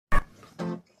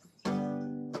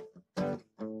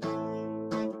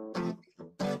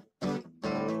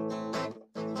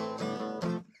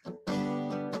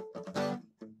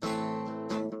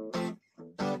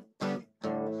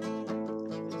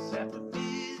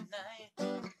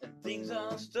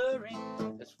Ferguson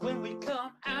stirring. That's when we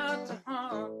come out to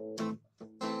hunt.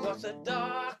 What's a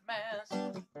dark mass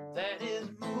that is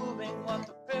moving? What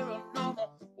the paranormal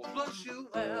will flush you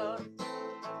out.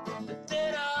 The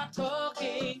dead are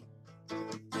talking,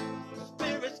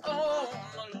 spirits on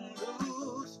the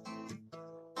loose,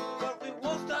 but we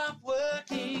won't stop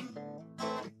working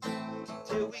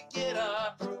till we get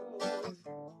our proof.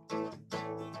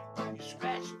 You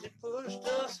scratched and pushed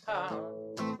us out.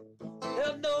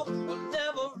 Hell no, we'll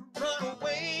never run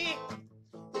away.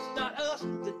 It's not us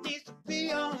that needs to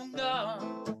be on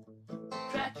guard.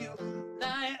 Track you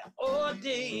night or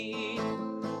day.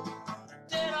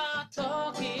 Dead are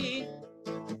talking,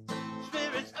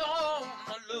 spirits on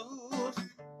the loose.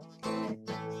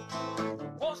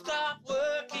 Won't stop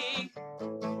working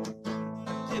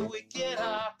till we get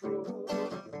our proof.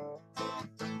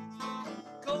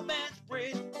 Goldman's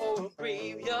Bridge or a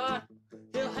graveyard,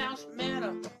 Hill House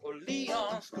Manor or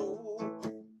Leon School.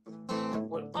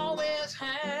 We'll always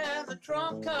have the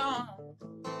trump card,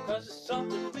 'cause it's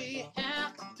something we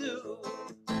have to do.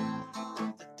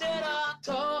 The dead are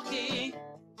talking,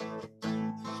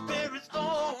 spirits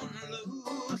on the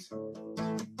loose,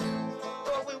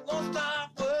 but we won't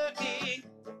stop working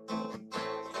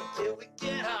until we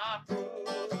get our proof.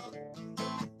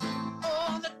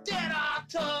 Oh, the dead are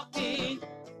talking,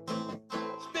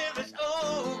 spirits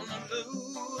on the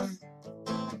loose,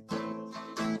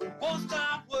 we won't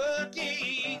stop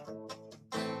working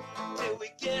till we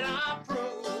get our proof.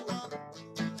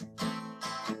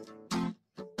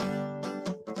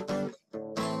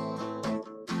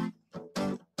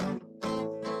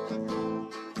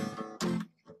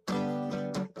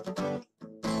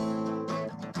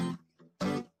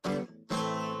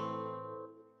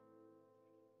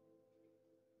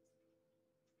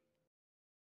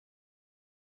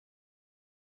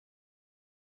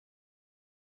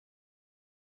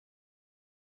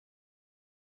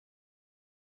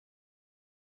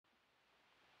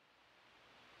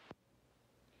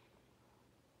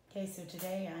 Okay, so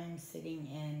today I'm sitting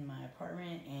in my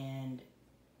apartment and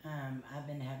I've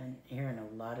been hearing a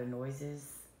lot of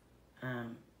noises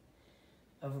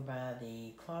over by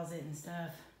the closet and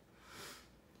stuff.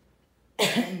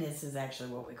 And this is actually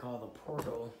what we call the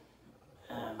portal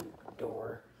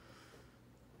door.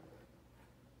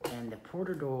 And the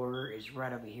portal door is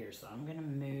right over here. So I'm gonna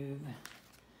move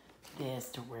this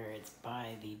to where it's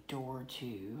by the door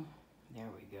too. There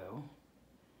we go.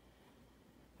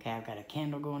 Okay, I've got a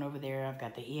candle going over there. I've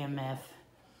got the EMF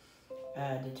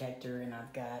detector, and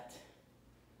I've got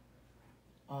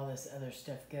all this other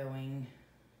stuff going.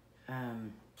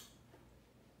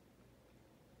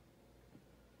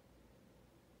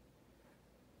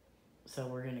 So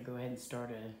we're gonna go ahead and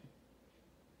start a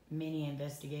mini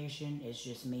investigation. It's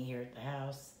just me here at the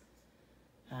house.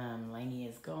 Lainey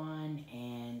is gone,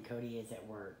 and Cody is at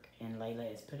work, and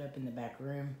Layla is put up in the back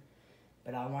room.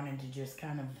 But I wanted to just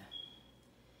kind of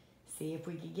see if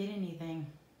we could get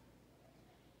anything.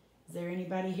 Is there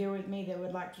anybody here with me that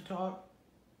would like to talk?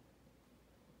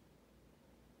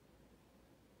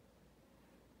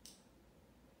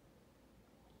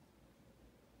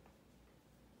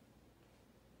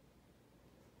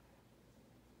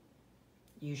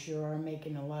 You sure are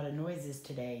making a lot of noises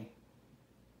today.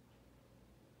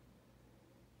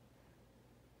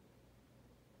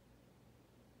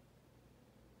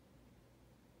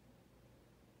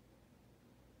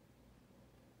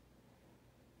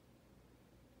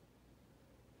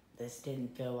 This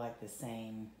didn't feel like the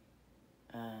same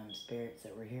spirits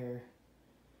that were here.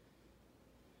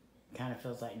 Kind of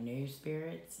feels like new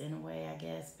spirits in a way, I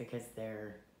guess, because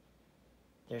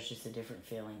there's just a different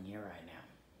feeling here right now.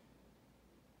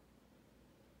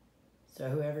 So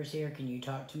whoever's here, can you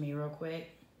talk to me real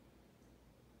quick?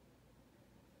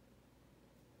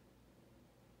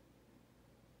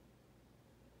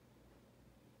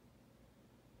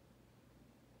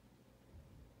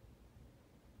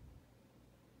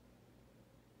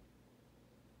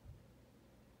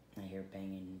 I hear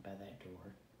banging by that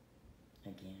door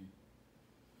again.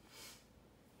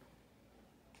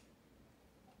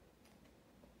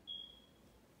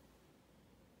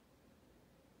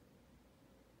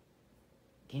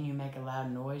 Can you make a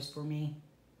loud noise for me?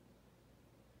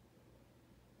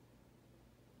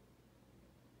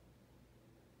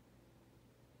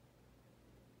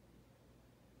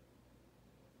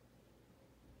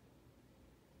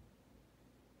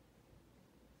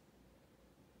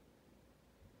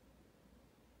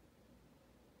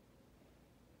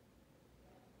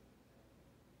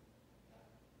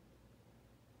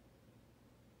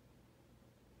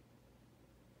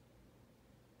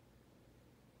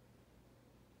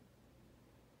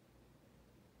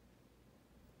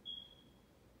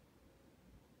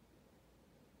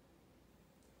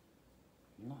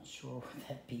 sure what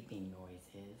that beeping noise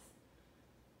is.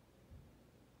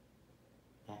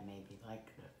 That may be like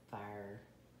the fire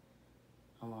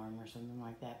alarm or something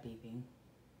like that beeping.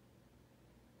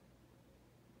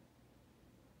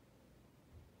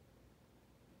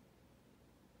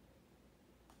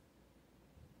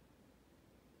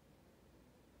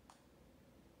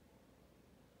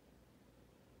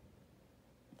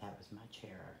 That was my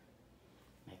chair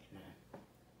making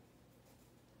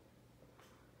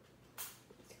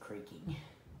it's creaking. I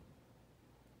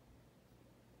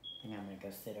think I'm gonna go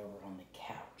sit over on the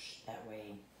couch. That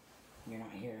way you're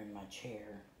not hearing my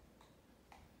chair.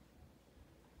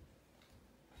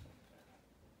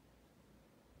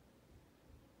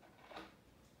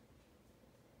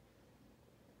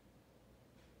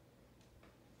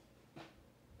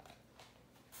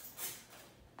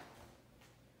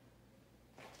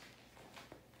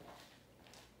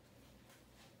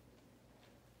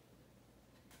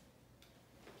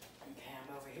 Okay, I'm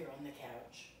over here on the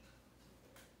couch.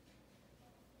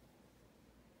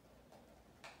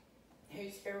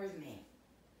 Who's here with me?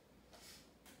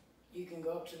 You can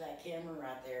go up to that camera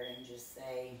right there and just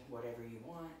say whatever you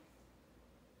want.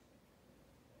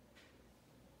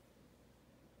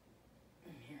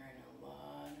 I'm hearing a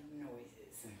lot of noises.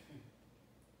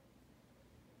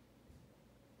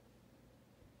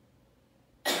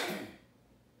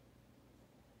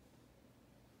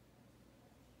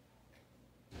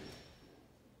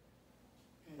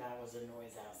 That was a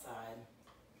noise outside,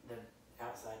 the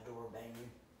outside door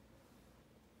banging.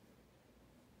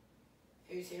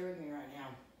 Who's here with me right now?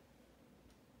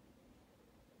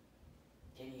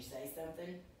 Can you say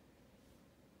something?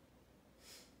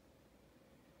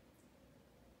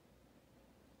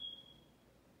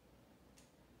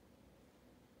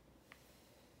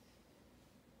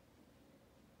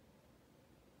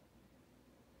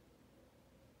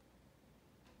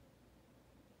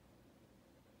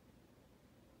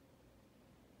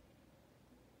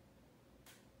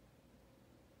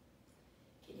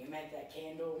 Can you make that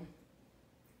candle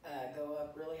go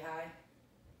up really high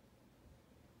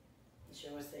and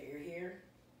show us that you're here?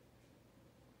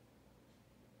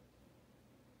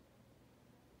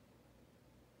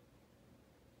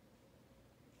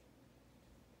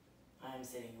 I'm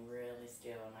sitting really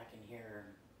still and I can hear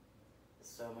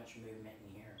so much movement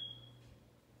in here.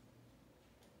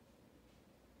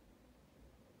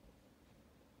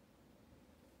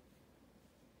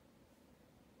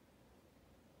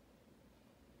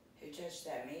 Who touched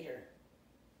that meter?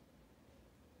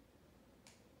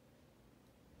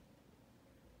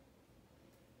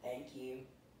 Thank you.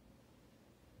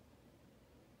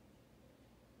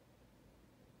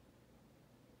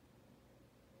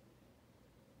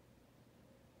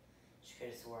 She could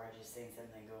have swore I just seen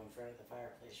something go in front of the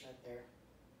fireplace right there.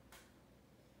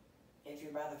 If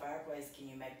you're by the fireplace, can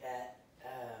you make that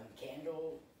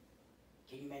candle,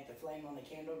 can you make the flame on the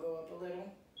candle go up a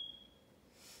little?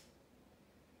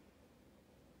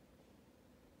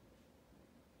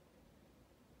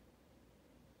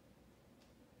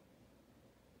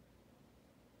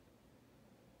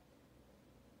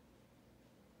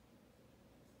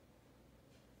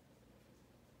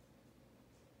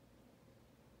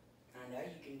 I know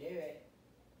you can do it.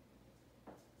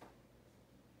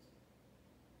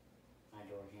 My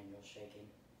door handle's shaking.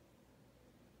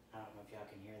 I don't know if y'all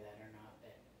can hear that or not,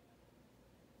 but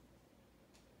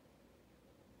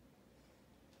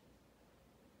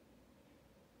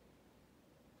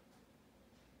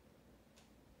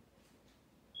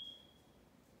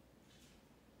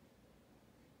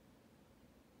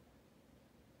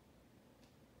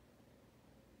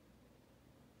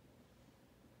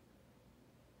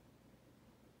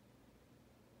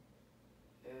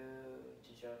ooh,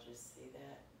 did y'all just see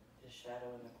that? The shadow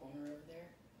in the corner over there?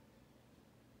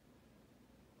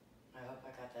 I hope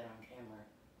I got that on camera.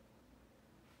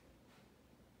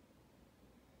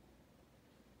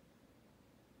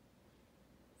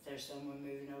 Is there someone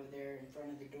moving over there in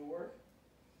front of the door?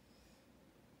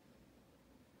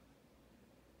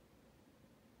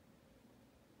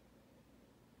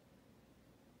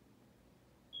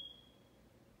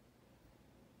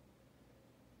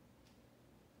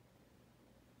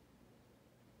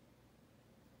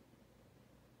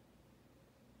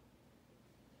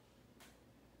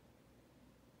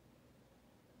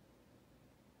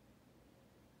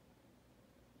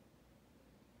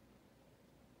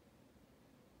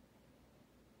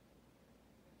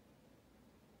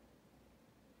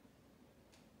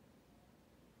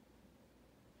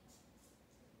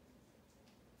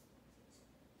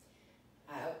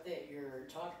 I hope that you're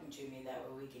talking to me, that way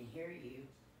we can hear you.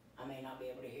 I may not be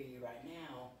able to hear you right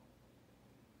now,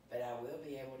 but I will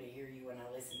be able to hear you when I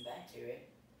listen back to it.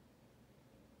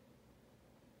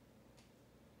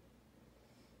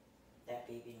 That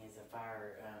beeping is a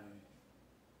fire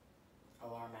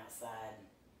alarm outside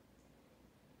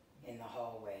in the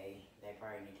hallway. They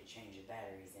probably need to change the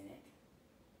batteries in it.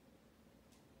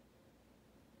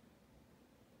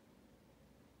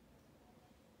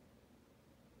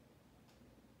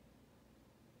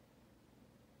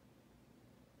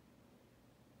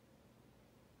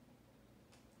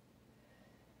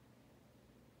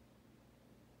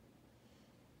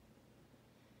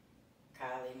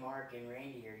 Kylie, Mark, and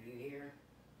Randy, are you here?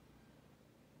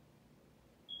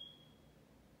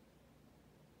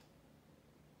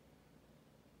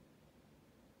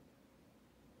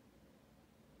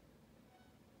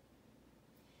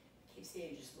 I keep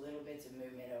seeing just little bits of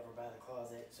movement over by the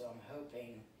closet, so I'm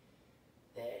hoping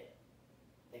that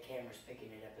the camera's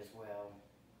picking it up as well.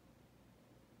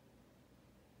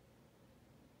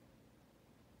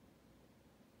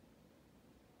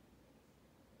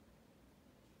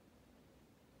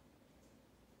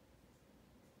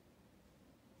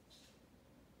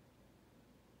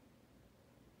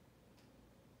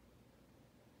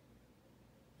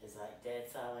 It's like dead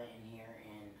silent in here,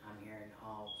 and I'm hearing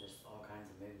all kinds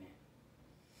of movement.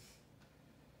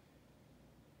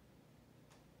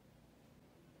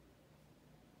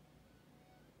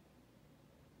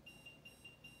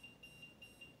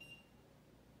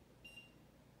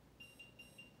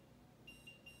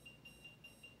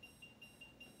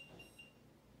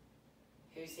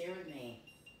 Who's here with me?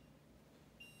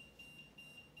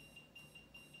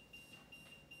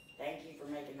 Thank you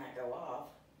for making that go off.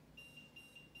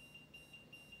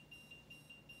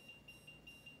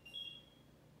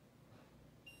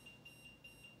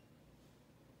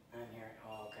 I'm hearing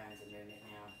all kinds of movement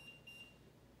now.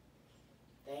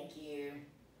 Thank you.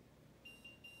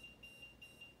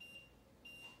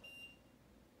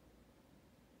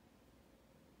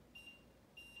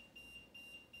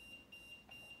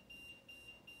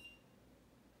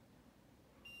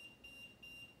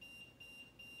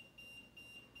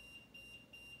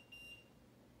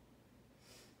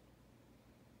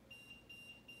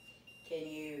 Can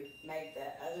you make the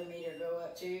other meter go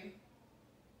up too?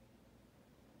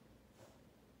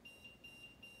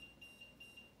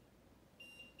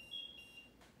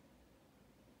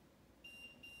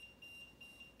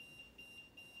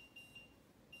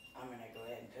 I'm going to go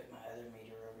ahead and put my other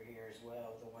meter over here as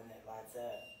well, the one that lights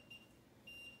up.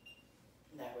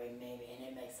 That way maybe, and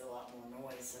it makes a lot more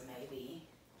noise, so maybe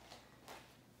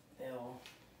they'll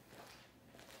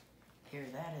hear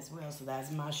that as well. So that's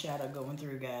my shadow going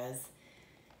through, guys.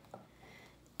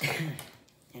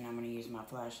 And I'm going to use my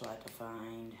flashlight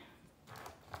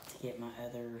to get my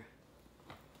other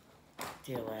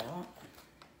deal out.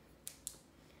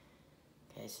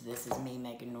 Okay, so this is me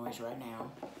making noise right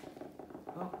now.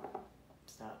 Oh,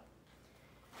 stop.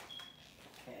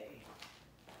 Okay.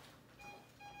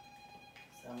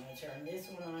 So I'm going to turn this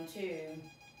one on too.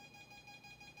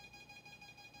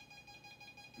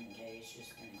 Okay, it's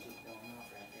just going to keep going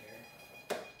off right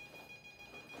there.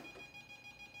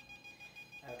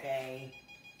 Okay.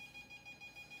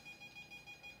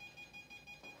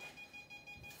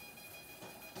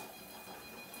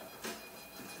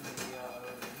 Let's move y'all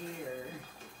over here.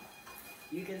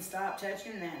 You can stop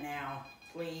touching that now,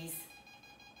 please.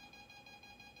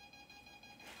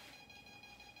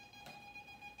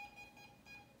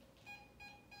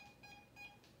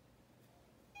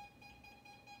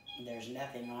 There's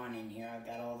nothing on in here. I've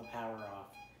got all the power off.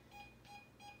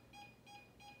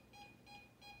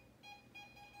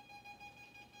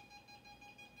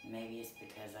 Maybe it's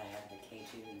because I have the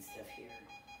K2 and stuff here.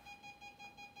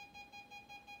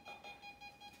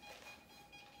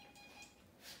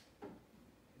 Let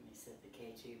me set the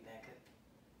K2 back up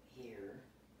here.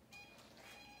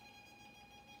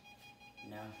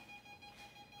 No.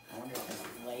 I wonder if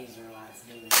the laser light's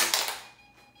doing it.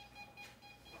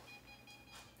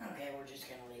 Okay, we're just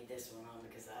going to leave this one on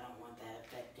because I don't want that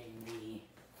affecting the...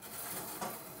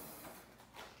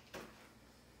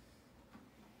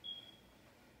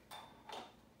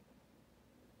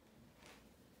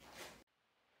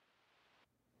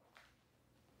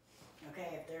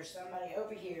 Okay, if there's somebody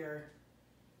over here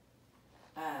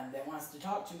that wants to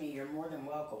talk to me, you're more than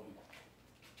welcome.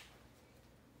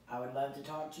 I would love to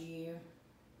talk to you.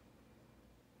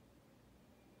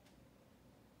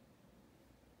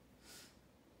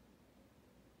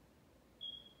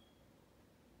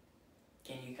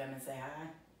 Can you come and say hi?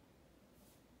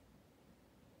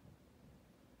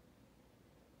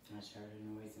 I just heard a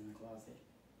noise in the closet.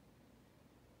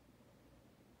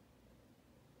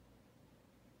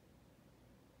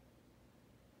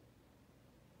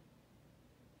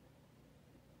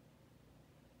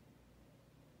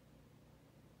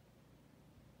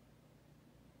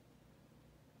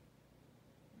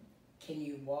 can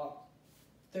you walk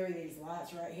through these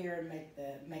lights right here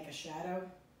and make a shadow?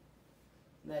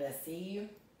 Let us see you.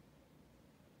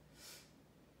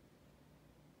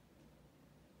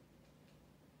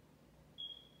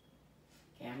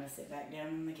 Okay, I'm gonna sit back down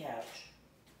on the couch.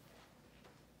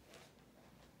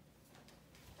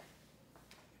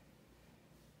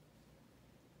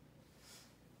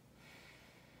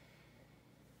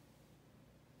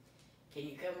 Can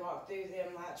you come walk through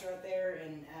them lights right there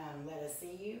and let us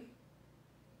see you?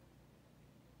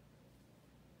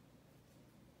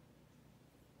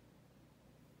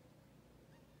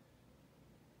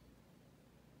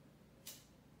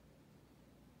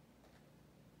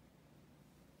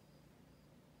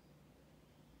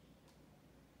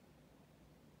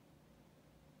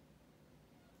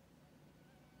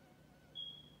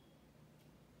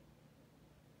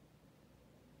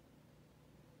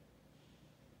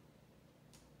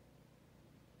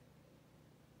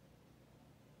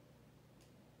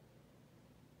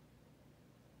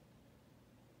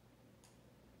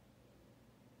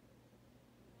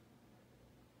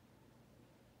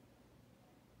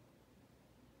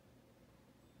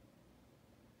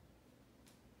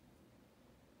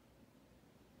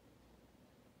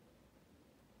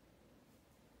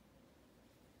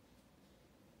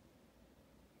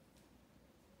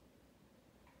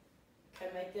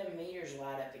 Come make them meters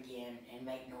light up again and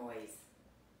make noise.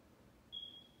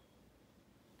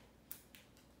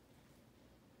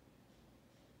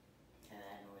 And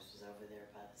that noise was over there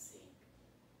by the sink.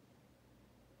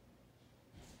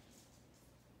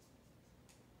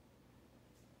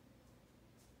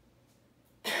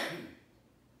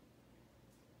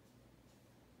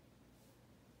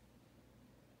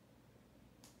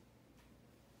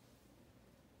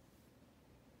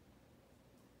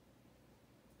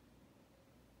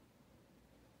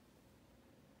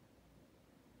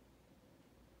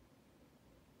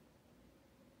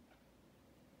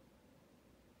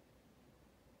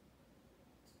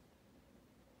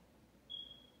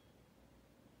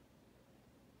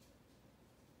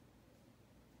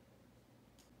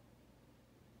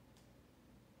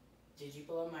 Did you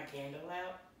blow my candle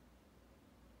out?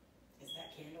 Is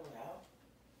that candle out?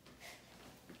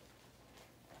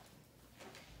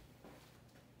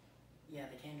 Yeah,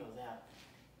 the candle's out.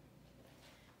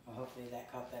 Well, hopefully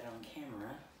that caught that on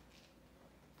camera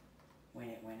when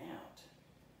it went out.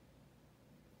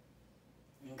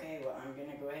 Okay, well, I'm going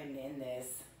to go ahead and end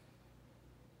this.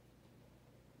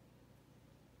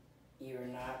 You are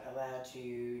not allowed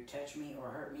to touch me or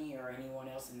hurt me or anyone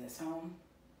else in this home.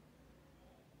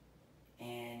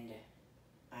 And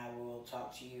I will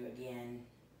talk to you again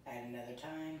at another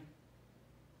time.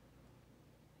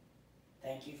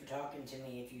 Thank you for talking to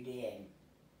me if you did.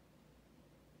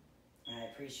 I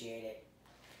appreciate it.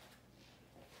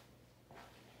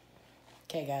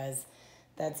 Okay, guys,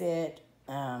 that's it.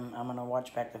 I'm going to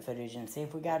watch back the footage and see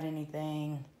if we got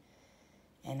anything.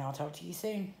 And I'll talk to you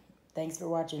soon. Thanks for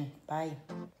watching. Bye.